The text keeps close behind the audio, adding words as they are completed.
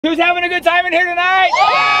Who's having a good time in here tonight?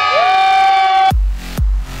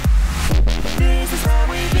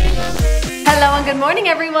 Hello and good morning,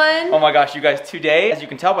 everyone. Oh my gosh, you guys, today, as you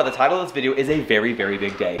can tell by the title of this video, is a very, very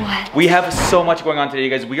big day. What? We have so much going on today,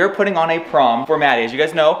 you guys. We are putting on a prom for Maddie. As you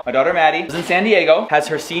guys know, my daughter Maddie is in San Diego, has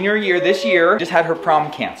her senior year this year, just had her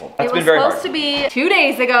prom canceled. That's been very hard. It was supposed to be 2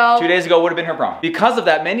 days ago. 2 days ago would have been her prom. Because of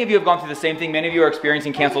that, many of you have gone through the same thing. Many of you are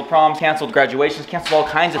experiencing canceled proms, canceled graduations, canceled all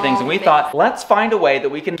kinds of things. And we thought, let's find a way that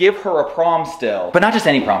we can give her a prom still. But not just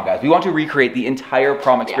any prom, guys. We want to recreate the entire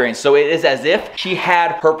prom experience. So it is as if she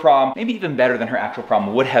had her prom, maybe even better than her actual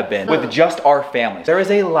prom would have been, with just our families. There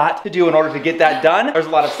is a lot to do in order to get that done. There's a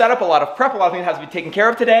lot of setup, a lot of prep, a lot of things that has to be taken care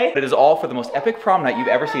of today. But it is all for the most epic prom night you've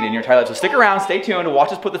ever seen in your entire life. So stick around, stay tuned, and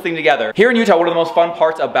watch us put this thing together. Here in Utah, one of the most fun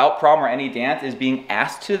parts about prom or any dance is being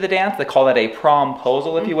asked to the dance. They call that a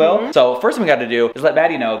promposal, if you will. So first thing we gotta do is let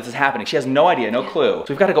Maddie know this is happening. She has no idea, no clue. So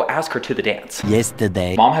we've gotta go ask her to the dance.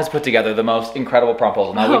 Yesterday, Mom has put together the most incredible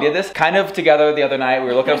promposal. Now we did this kind of together the other night. We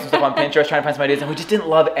were looking up some stuff on Pinterest, trying to find some ideas, and we just didn't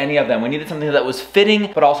love any of them. We needed something that was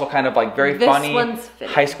fitting, but also kind of like very funny,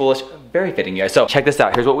 high schoolish. Very fitting, you guys. So check this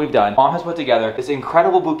out. Here's what we've done. Mom has put together this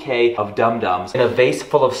incredible bouquet of dum-dums in a vase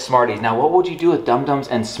full of Smarties. Now, what would you do with dum-dums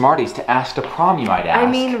and Smarties to ask to prom, you might ask?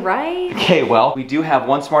 I mean, right? Okay, well, we do have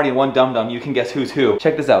one Smartie and one dum-dum. You can guess who's who.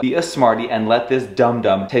 Check this out. Be a Smartie and let this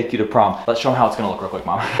dum-dum take you to prom. Let's show them how it's gonna look real quick,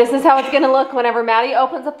 Mom. This is how it's gonna look whenever Maddie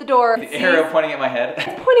opens up the door. The arrow pointing at my head.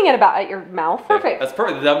 It's pointing at about at your mouth. Perfect. That's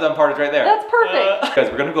perfect. The dum-dum part is right there. That's perfect.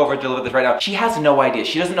 Guys, we're gonna go over and deliver this right now. She has no idea.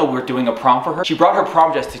 She doesn't know we're doing a prom for her. She brought her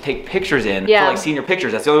prom dress to take pictures in for like senior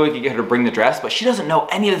pictures. That's the only way we can get her to bring the dress, but she doesn't know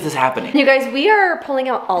any of this is happening. You guys, we are pulling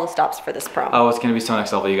out all the stops for this prom. Oh, it's gonna be so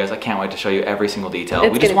next level, you guys. I can't wait to show you every single detail.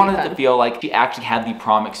 We just wanted it to feel like she actually had the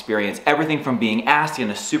prom experience. Everything from being asked in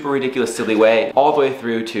a super ridiculous, silly way, all the way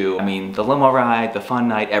through to, I mean, the limo ride, the fun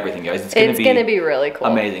night, everything, guys. It's gonna be really cool.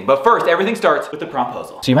 Amazing. But first, everything starts with the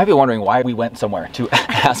promposal. So you might be wondering why we went somewhere to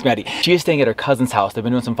ask Maddie. She is staying at her cousin's house. They've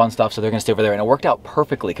been doing some fun stuff, so they're gonna stay over there, and it worked out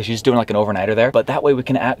perfectly because she's doing like an overnighter there. But that way we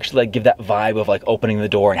can actually like give that vibe of like opening the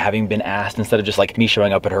door and having been asked instead of just like me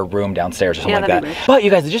showing up at her room downstairs or something like that. But you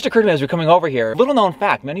guys, it just occurred to me as we're coming over here, little known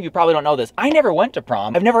fact, many of you probably don't know this, I never went to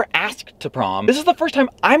prom. I've never asked to prom. This is the first time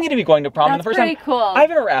I'm gonna be going to prom, and the first time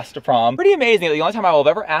I've ever asked to prom. Pretty amazing. The only time I will have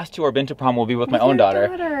ever asked to or been to prom will be with my own daughter.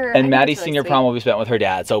 And Maddie's senior prom will be spent with her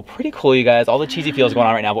dad. So pretty cool, you guys. All the cheesy feels going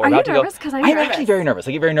on right now, but we're about to go. I'm actually very nervous.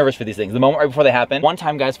 I get very nervous for these things. The moment right before they happen. One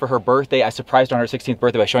time, guys, for her birthday, I surprised her on her 16th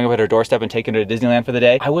birthday by showing up at her doorstep and taking her to Disneyland for the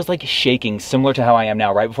day. I was like shaking, similar to how I am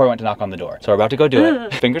now, right before I went to knock on the door. So we're about to go do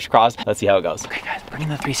it. Fingers crossed. Let's see how it goes. Okay, guys, bring in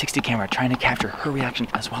the 360 camera, trying to capture her reaction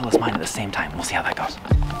as well as mine at the same time. We'll see how that goes.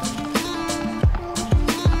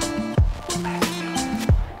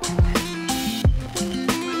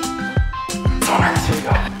 So nervous. Here we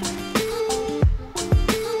go.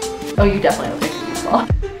 Oh, you definitely don't think it's useful.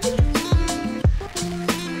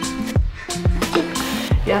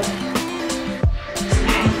 Yep.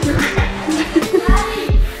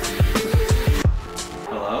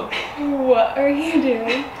 Hello? What are you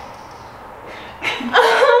doing?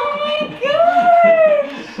 Oh my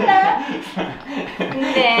gosh! Nah.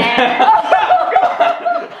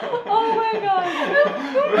 Oh my gosh.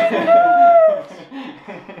 Oh my gosh!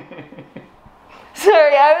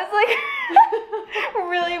 Sorry, I was like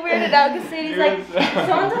really weirded out because Sadie's like,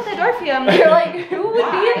 someone's at the door for you. I'm like, you're like, who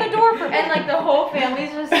would be at the door for me? And like the whole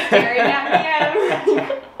family's just staring at me.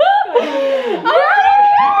 Oh my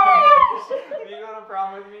gosh! Will you go to prom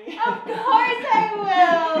with me? Of course I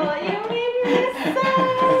will. You made me so.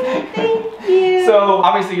 Thank you. So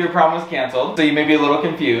obviously your prom was canceled, so you may be a little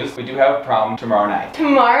confused. We do have prom tomorrow night.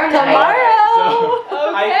 Tomorrow night. So,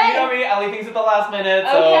 okay. you know me, I leave things at the last minute,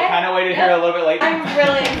 so kind of waited here a little bit late. I'm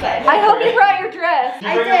really excited. I hope you brought your dress. Did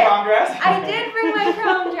you bring your prom dress? I did bring my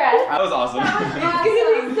prom dress. That was awesome. That was awesome. It's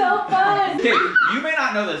gonna be so fun. Okay, you may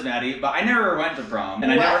not know this, Maddie, but I never went to prom,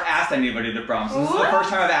 and I never asked anybody to prom. So this is the first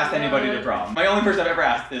time I've asked anybody to prom. My only person I've ever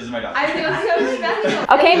asked is my daughter. I feel so special.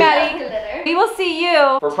 Okay, Maddie, we will see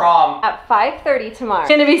you for prom at 5:30 tomorrow. It's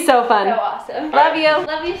gonna be so fun. So awesome. Love you.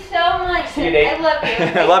 Love you so much. See you, Nate. I love you.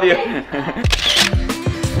 I love you.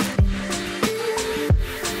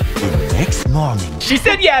 the next morning. She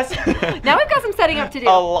said yes. Now we've got some setting up to do. A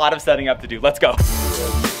lot of setting up to do. Let's go.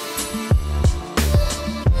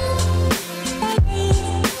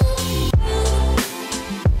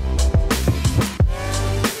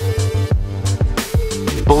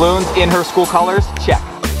 Balloons in her school colors, check.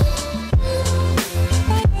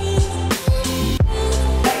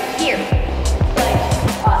 Here.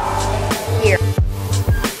 Like, here.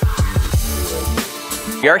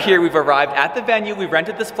 We are here, we've arrived at the venue. We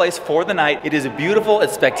rented this place for the night. It is beautiful,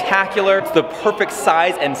 it's spectacular. It's the perfect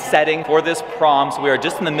size and setting for this prom. So we are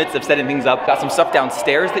just in the midst of setting things up. Got some stuff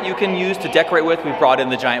downstairs that you can use to decorate with. We brought in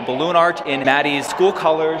the giant balloon arch in Madi's school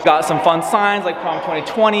colors. Got some fun signs like Prom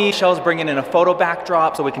 2020. Michelle's bringing in a photo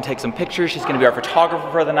backdrop so we can take some pictures. She's gonna be our photographer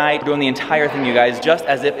for the night. We're doing the entire thing, you guys, just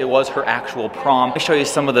as if it was her actual prom. Let me show you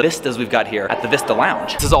some of the vistas we've got here at the Vista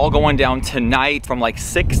Lounge. This is all going down tonight from like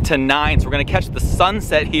 6 to 9. So we're gonna catch the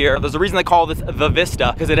sunset here. There's a reason they call this the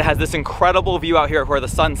Vista, because it has this incredible view out here where the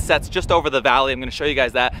sun sets just over the valley. I'm gonna show you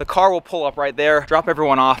guys that. The car will pull up right there, drop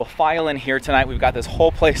everyone off. We'll file in here tonight. We've got this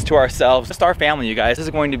whole place to ourselves. Just our family, you guys. This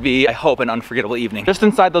is going to be, I hope, an unforgettable evening. Just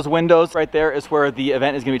inside those windows right there is where the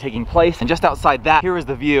event is gonna be taking place. And just outside that, here is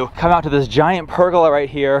the view. Come out to this giant pergola right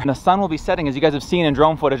here. And the sun will be setting, as you guys have seen in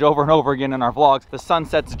drone footage over and over again in our vlogs. The sun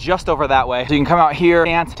sets just over that way. So you can come out here,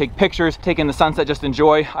 dance, take pictures, take in the sunset, just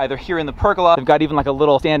enjoy either here in the pergola. They've got even like a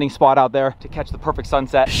little standing spot out there to catch the perfect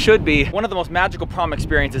sunset. Should be one of the most magical prom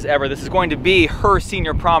experiences ever. This is going to be her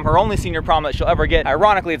senior prom, her only senior prom that she'll ever get.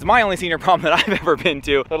 Ironically, it's my only senior prom that I've ever been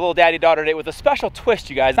to. The little daddy-daughter date with a special twist,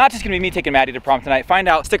 you guys. Not just gonna be me taking Maddie to prom tonight. Find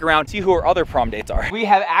out, stick around, see who her other prom dates are. We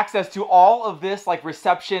have access to all of this like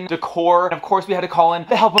reception, decor, and of course we had to call in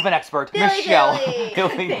the help of an expert, Michelle.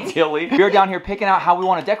 Dilly. We are down here picking out how we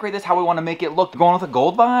want to decorate this, how we want to make it look. Going with a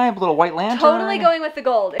gold vibe, a little white lantern. Totally going with the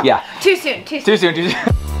gold. Yeah. Too soon.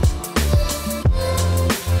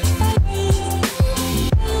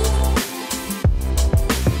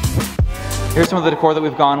 Here's some of the decor that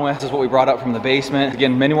we've gone with. This is what we brought up from the basement.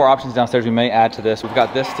 Again, many more options downstairs we may add to this. We've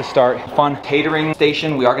got this to start. Fun catering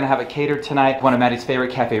station. We are gonna have it catered tonight. One of Maddie's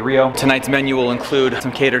favorite, Cafe Rio. Tonight's menu will include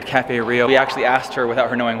some catered Cafe Rio. We actually asked her, without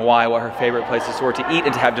her knowing why, what her favorite places were to eat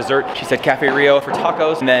and to have dessert. She said Cafe Rio for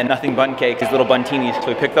tacos, and then nothing bun cake, these little buntinis. So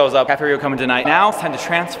we picked those up. Cafe Rio coming tonight. Now it's time to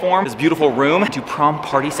transform this beautiful room to Prom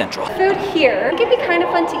Party Central. Food here. It could be kind of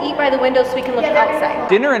fun to eat by the window so we can look outside.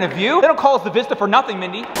 Dinner and a view? They don't call us the Vista for nothing,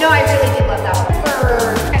 Mindy. No, I really did love that one.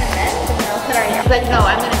 For kind of men, the girls that are here. Like, no,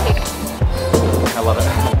 I'm gonna take it. I love it.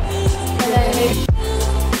 And then maybe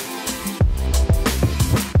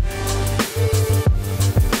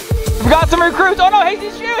We got some recruits. Oh no,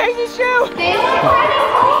 Hazy's shoe, Hazy's shoe. this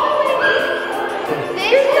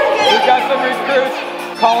is good. We've got some recruits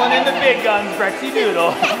calling in the big guns, Brexy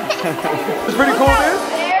Doodle. It's pretty cool, dude.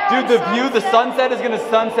 Dude, the view, the sunset is gonna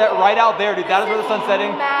sunset right out there, dude. That is where the sun's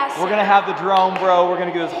setting. We're gonna have the drone, bro. We're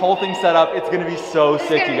gonna get this whole thing set up. It's gonna be so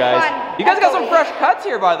sick, you guys. You guys got some fresh cuts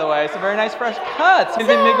here, by the way. Some very nice fresh cuts.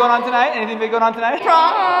 Anything big going on tonight? Anything big going on tonight?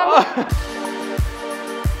 Prom.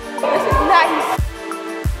 This is nice.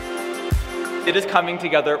 It is coming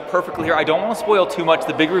together perfectly here. I don't want to spoil too much.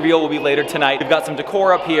 The big reveal will be later tonight. We've got some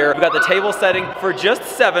decor up here. We've got the table setting for just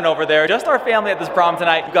 7 over there. Just our family at this prom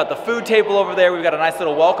tonight. We've got the food table over there. We've got a nice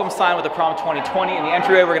little welcome sign with the Prom 2020 in the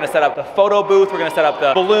entryway. We're gonna set up the photo booth. We're gonna set up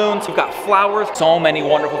the balloons. We've got flowers. So many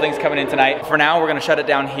wonderful things coming in tonight. For now, we're gonna shut it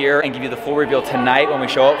down here and give you the full reveal tonight when we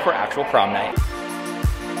show up for actual prom night.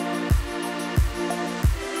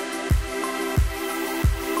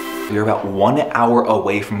 We're about 1 hour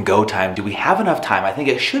away from go time. Do we have enough time? I think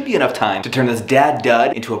it should be enough time to turn this dad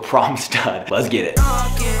dud into a prom stud. Let's get it.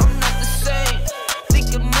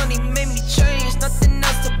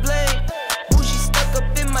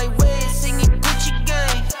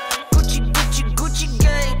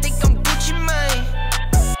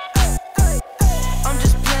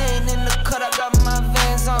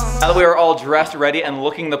 Now that we are all dressed, ready, and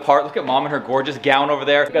looking the part, look at mom in her gorgeous gown over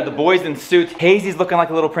there. We've got the boys in suits. Hazy's looking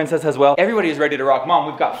like a little princess as well. Everybody is ready to rock. Mom,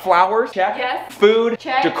 we've got flowers, check. Yes. Food,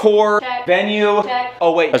 check. Decor, check. Venue. Check.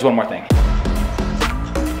 Oh wait, there's one more thing.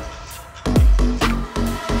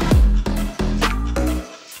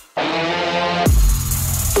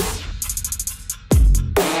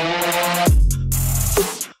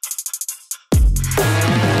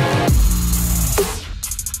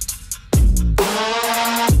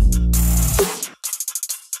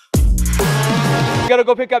 Gotta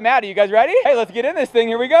go pick up Maddie. You guys ready? Hey, let's get in this thing.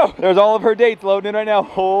 Here we go. There's all of her dates loading in right now.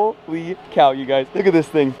 Holy cow, you guys. Look at this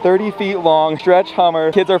thing. 30 feet long, stretch Hummer.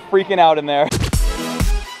 Kids are freaking out in there.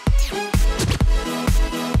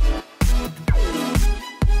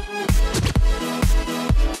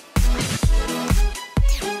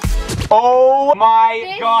 Oh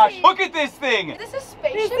my gosh. Look at this thing. This is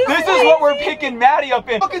spaceship. This is what we're we're picking Maddie up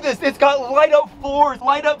in. Look at this. It's got light up floors,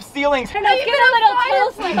 light up ceilings. And let's get a little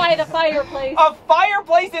toast by the fireplace. A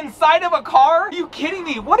fireplace inside of a car? Are you kidding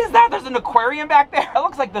me? What is that? There's an aquarium back there. That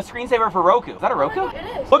looks like the screensaver for Roku. Is that a Roku?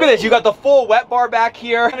 It is. Look at this. You got the full wet bar back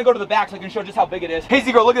here. I'm gonna go to the back so I can show just how big it is. Hey,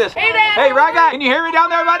 Z-Girl, look at this. Hey there. Hey, Rye Guy. Can you hear me down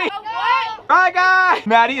there, buddy? What? Rye Guy.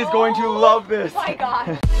 Maddie is going to love this. Oh my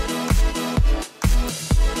God.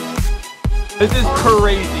 This is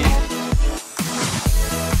crazy.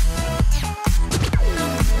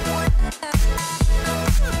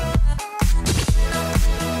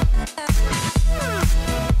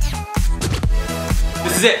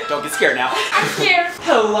 This is it. Don't get scared now. I'm scared.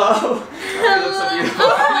 Hello. You look so beautiful.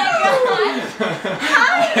 Oh my God.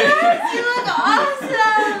 Hi, guys. You look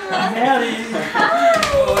awesome. Maddie. Hi.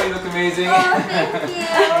 Oh, you look amazing. Oh, thank you.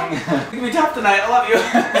 It's gonna be tough tonight. I love you.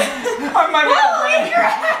 I'm my Holy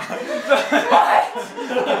crap. What?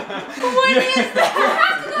 What is that? You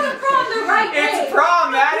have to go to prom the right way. It's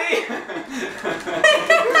prom, Maddie.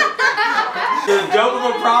 The dope of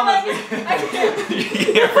a prom is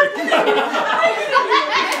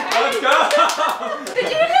Let's go. Did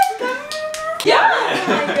you just come? Yeah. Oh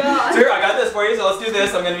my God. So here, I got this for you, so let's do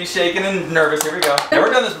this. I'm gonna be shaking and nervous. Here we go.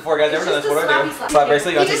 Never done this before, guys. Never done this. What do I do? Slap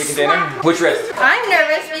bracelet. You want to take the container? Which wrist? I'm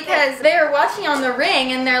nervous because they were watching on the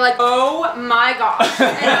ring and they're like, oh my gosh.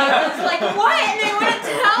 And I was like, what? And they wouldn't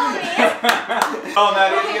tell me. Oh,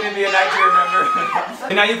 Maddie, it's gonna be a night to remember.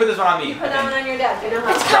 And now you put this one on me. Put that one on your desk. You know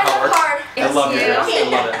how It's kind of hard. I love your dress. I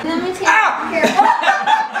love it. Let me take Ah! here.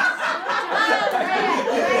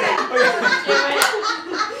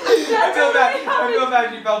 I feel bad. I feel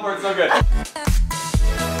bad. You fell for it so good.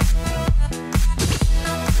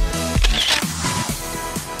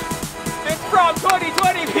 It's Prom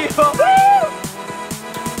 2020, people. Woo!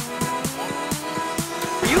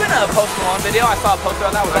 Were you in a Post Malone video? I saw a poster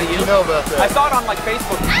on that. Was that you? You know about that. I saw it on like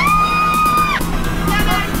Facebook.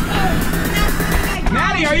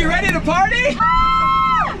 Maddie, are you ready to party?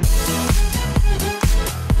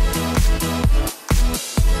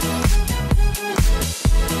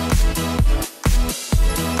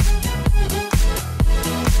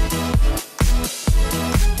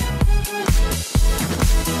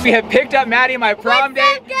 We have picked up Maddie, my prom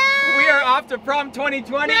date. We are off to Prom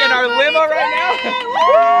 2020 in our limo right now.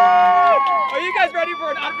 Woo! Are you guys ready for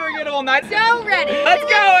an unforgettable night? So ready. Let's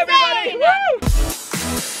go, everybody. Woo!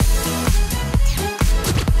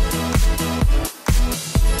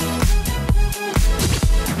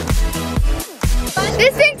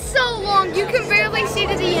 This thing's so long, you can barely see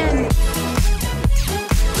to the end.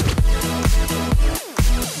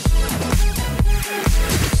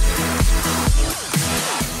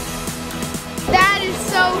 That is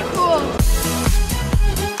so cool.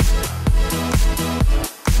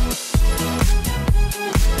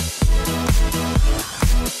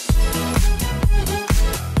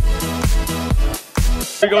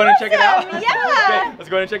 Are we going to check it out? Yeah. Okay, let's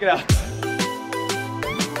go and check it out.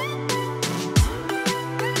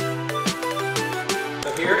 So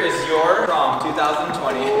here is your prom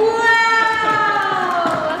 2020. Wow.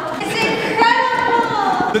 It's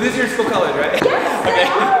incredible. So these are your school colors, right? Yes. Okay.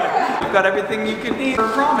 We've got everything you could need for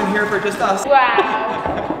prom in here for just us.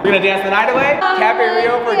 Wow. We're gonna dance the night away. Cafe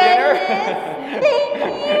Rio for dinner. Thank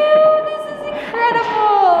you. This is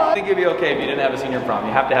incredible. I think it'd be okay if you didn't have a senior prom.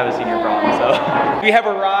 You have to have a senior prom. So we have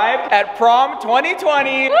arrived at Prom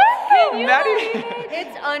 2020. Maddie.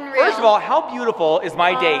 It's unreal. First of all, how beautiful is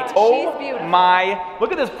my date? She's Oh beautiful. my!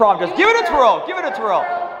 Look at this prom dress. Give it a twirl. Give it a twirl.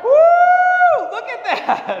 Woo! Look at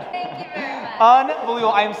that. Thank you very much.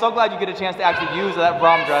 Unbelievable. I am so glad you get a chance to actually use that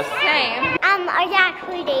prom dress. Same. Are you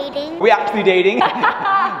actually dating? We actually dating?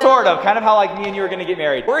 Sort of. Kind of how like me and you are going to get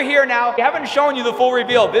married. We're here now. We haven't shown you the full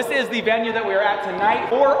reveal. This is the venue that we are at tonight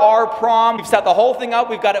for our prom. We've set the whole thing up.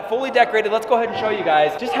 We've got it fully decorated. Let's go ahead and show you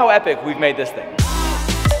guys just how epic we've made this thing.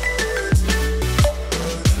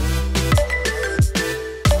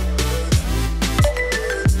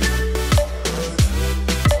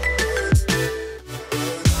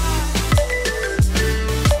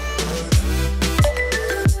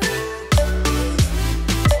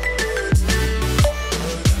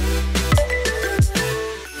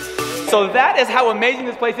 So that is how amazing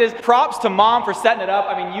this place is. Props to Mom for setting it up.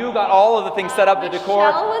 I mean, you got all of the things set up, the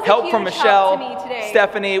decor. was a Help from huge Michelle, help to me today.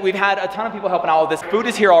 Stephanie. We've had a ton of people helping out with this. Food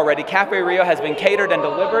is here already. Cafe Rio has been catered and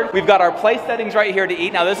delivered. We've got our place settings right here to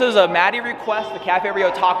eat. Now this is a Madi request, the Cafe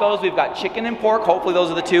Rio tacos. We've got chicken and pork. Hopefully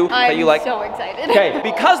those are the two that you like. I'm so excited. Okay,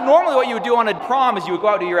 because normally what you would do on a prom is you would go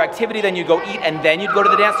out to your activity, then you'd go eat, and then you'd go to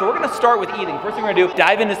the dance. So we're gonna start with eating. First thing we're gonna do,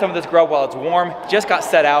 dive into some of this grub while it's warm. Just got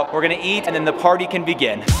set out. We're gonna eat, and then the party can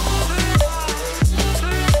begin.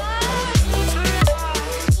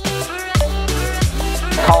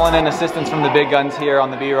 calling in assistance from the big guns here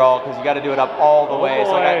on the B-roll because you got to do it up all the way.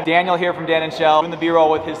 So I got Daniel here from Dan and Shell doing the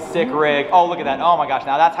B-roll with his sick rig. Oh, look at that. Oh my gosh,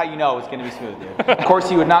 now that's how you know it's going to be smooth, dude. Of course,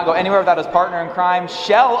 he would not go anywhere without his partner in crime,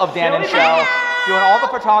 Shell of Dan and Shell. Doing all the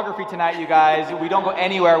photography tonight, you guys. We don't go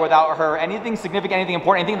anywhere without her. Anything significant, anything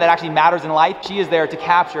important, anything that actually matters in life, she is there to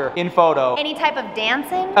capture in photo. Any type of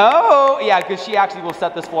dancing? Oh, yeah, because she actually will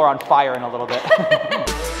set this floor on fire in a little bit.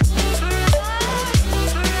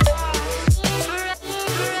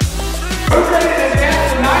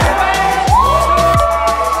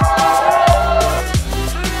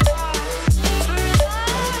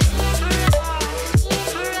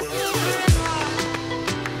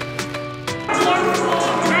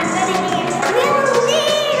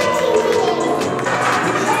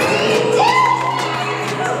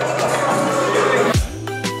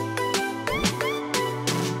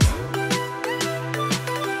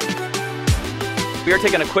 We are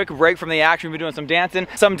taking a quick break from the action. We've been doing some dancing,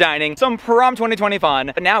 some dining, some prom 2020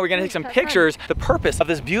 fun. But now we're gonna take some pictures. The purpose of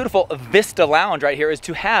this beautiful Vista lounge right here is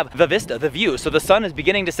to have the vista, the view. So the sun is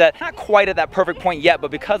beginning to set, not quite at that perfect point yet, but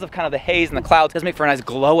because of kind of the haze and the clouds, it does make for a nice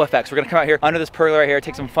glow effect. So we're gonna come out here under this pergola right here,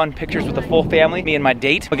 take some fun pictures with the full family, me and my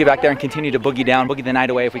date. We'll get back there and continue to boogie down, boogie the night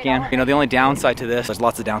away if we can. You know, the only downside to this, there's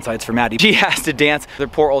lots of downsides for Maddie. She has to dance with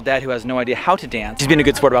her poor old dad who has no idea how to dance. She's been a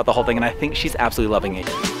good sport about the whole thing, and I think she's absolutely loving it.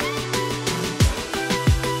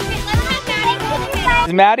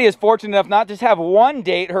 Maddie is fortunate enough not just have one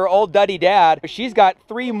date, her old duddy dad, but she's got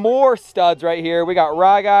 3 more studs right here. We got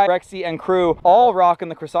Ragai, Rexy, and crew all rocking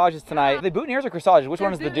the corsages tonight. Are they boutonnieres or corsages? Which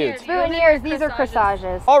one is the dudes? Boutonnieres, these are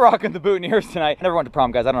corsages. All rocking the boutonnieres tonight. I never went to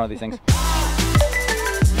prom, guys. I don't know these things.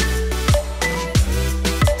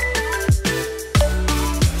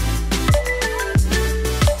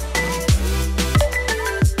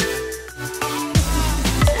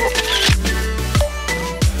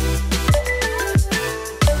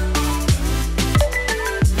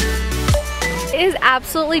 It is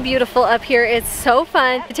absolutely beautiful up here. It's so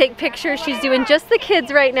fun to take pictures. She's doing just the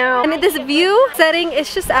kids right now. And this view setting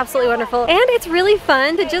is just absolutely wonderful. And it's really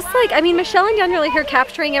fun to just like, I mean, Michelle and Daniel are here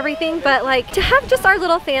capturing everything, but like to have just our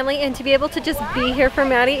little family and to be able to just be here for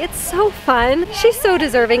Maddie, it's so fun. She's so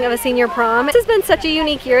deserving of a senior prom. This has been such a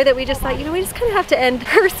unique year that we just thought, you know, we just kind of have to end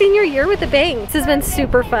her senior year with a bang. This has been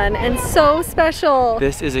super fun and so special.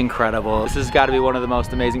 This is incredible. This has got to be one of the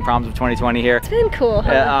most amazing proms of 2020 here. It's been cool,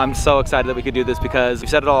 huh? I'm so excited that we could do this because we've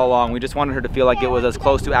said it all along. We just wanted her to feel like it was as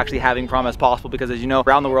close to actually having prom as possible because, as you know,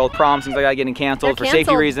 around the world, proms, things like that, getting canceled for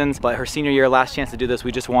safety reasons. But her senior year, last chance to do this,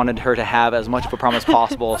 we just wanted her to have as much of a prom as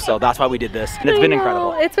possible. So that's why we did this. And it's been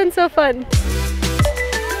incredible. It's been so fun.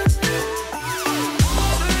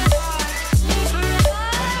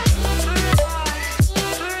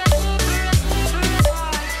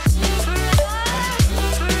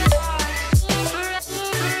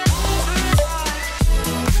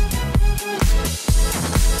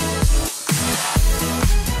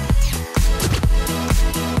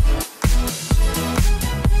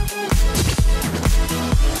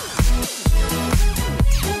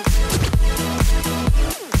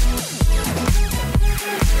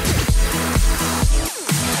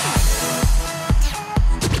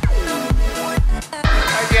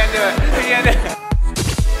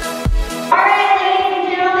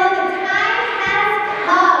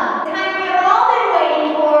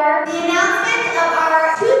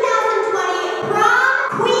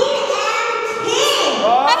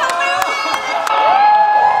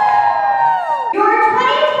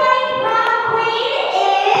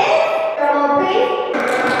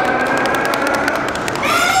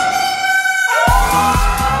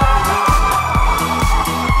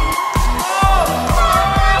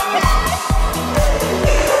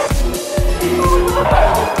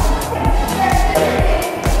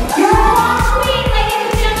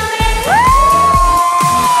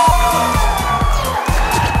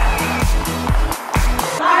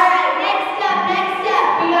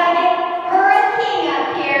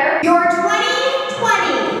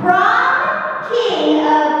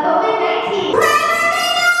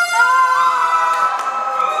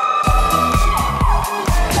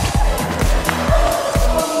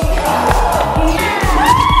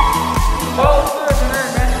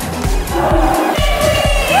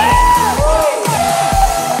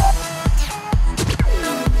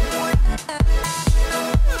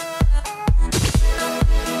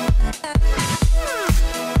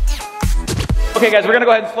 Okay guys, we're gonna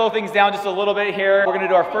go ahead and slow things down just a little bit here. We're gonna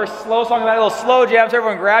do our first slow song of the night, a little slow jam. So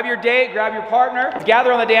everyone grab your date, grab your partner,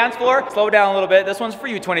 gather on the dance floor, slow it down a little bit. This one's for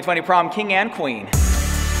you, 2020 prom king and queen.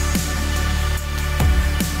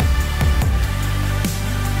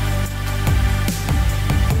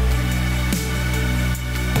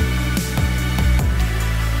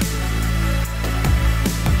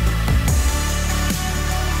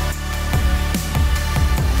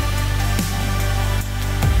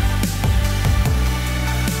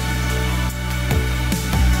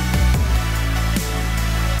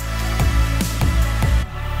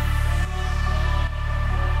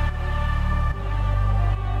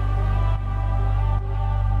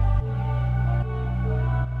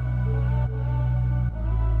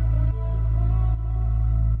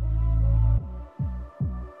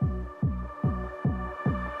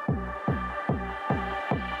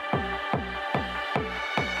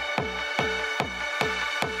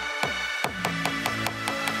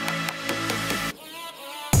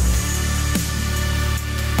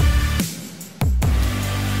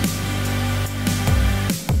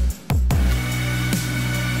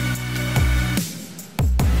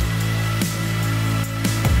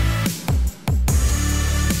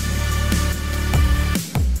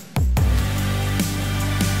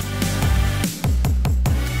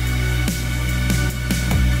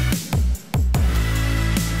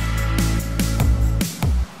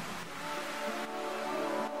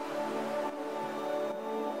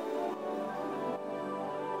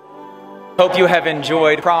 Hope you have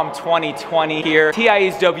enjoyed prom 2020 here.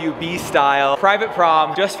 TIHWB style. Private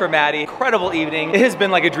prom just for Maddie. Incredible evening. It has been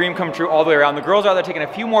like a dream come true all the way around. The girls are there taking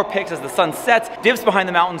a few more pics as the sun sets, dips behind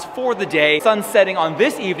the mountains for the day. Sun setting on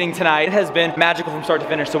this evening tonight. It has been magical from start to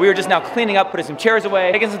finish. So we are just now cleaning up, putting some chairs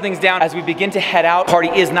away, taking some things down as we begin to head out. Party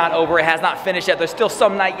is not over. It has not finished yet. There's still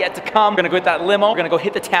some night yet to come. We're gonna go with that limo. We're gonna go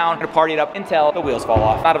hit the town. We're gonna party it up until the wheels fall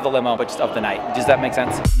off. Not of the limo, but just of the night. Does that make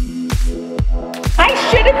sense? I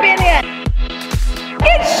should have been it.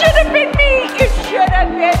 It should have been me. It should have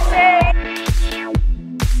been me.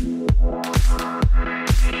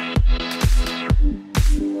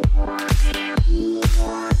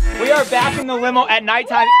 We are back in the limo at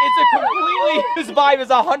nighttime. It's a completely, this vibe is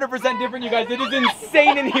 100% different, you guys. It is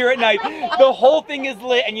insane in here at night. The whole thing is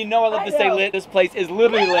lit, and you know I love to say lit. This place is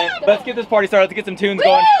literally lit. Let's get this party started. Let's get some tunes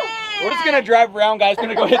going. We're just gonna drive around, guys.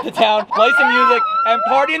 Gonna go hit the town, play some music, and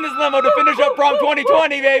party in this limo to finish up prom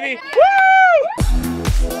 2020, baby. Woo!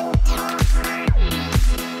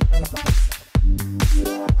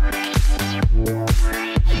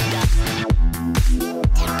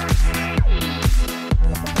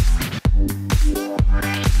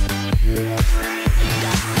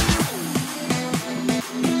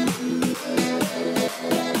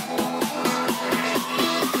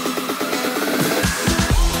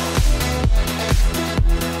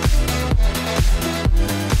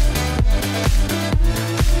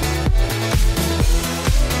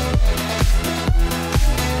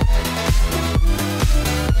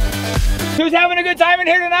 Who's having a good time in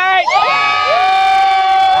here tonight?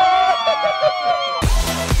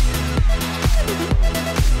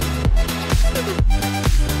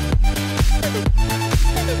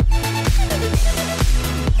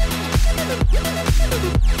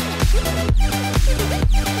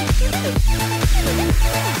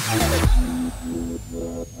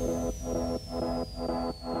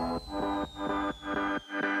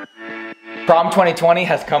 Prom 2020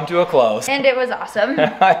 has come to a close. And it was awesome.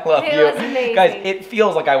 I love you. It was amazing. Guys, it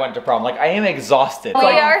feels like I went to prom. Like, I am exhausted. We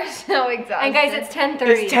like, are so exhausted. And guys, it's 10:30.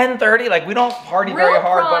 It's 10:30. Like, we don't party Real very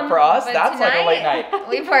hard, prom, but for us, But that's like a late night.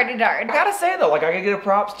 We partied hard. I gotta say though, like I gotta give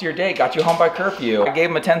props to your date. Got you home by curfew. I gave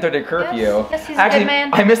him a 10:30 curfew. Yes, he's a Actually, good man.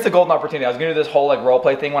 I missed the golden opportunity. I was gonna do this whole like role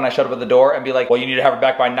play thing when I showed up at the door and be like, well, you need to have her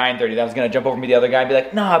back by 9:30. Then I was gonna jump over to the other guy and be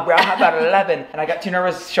like, nah, bro, how about 11? And I got too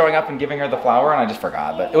nervous showing up and giving her the flower, and I just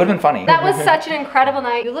forgot. But it would have been funny. That was such an incredible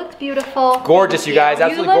night. You looked beautiful. Gorgeous, you guys.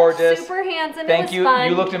 Absolutely you looked gorgeous. Super handsome. Thank it was you. Fun.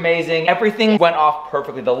 You looked amazing. Everything went off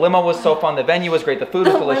perfectly. The limo was so fun. The venue was great. The food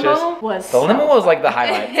was delicious. Was the limo was like the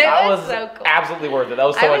highlight. That was was so cool. absolutely worth it. That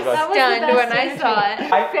was so much fun. I was stunned when I saw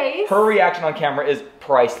it. Face. Her reaction on camera is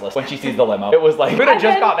priceless when she sees the limo. It was like, if we would have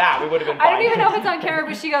just got that, we would have been fine. I don't even know if it's on camera,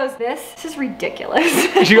 but she goes, this is ridiculous.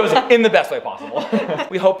 She goes, in the best way possible.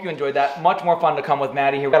 We hope you enjoyed that. Much more fun to come with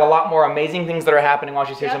Maddie here. We've got a lot more amazing things that are happening while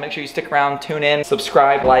she's here, so make sure you stick around, tune in,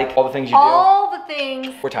 subscribe, like, all the things you do. All the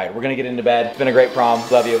things. We're tired. We're gonna get into bed. It's been a great prom.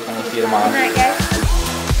 Love you, and we'll see you tomorrow. Good night, guys.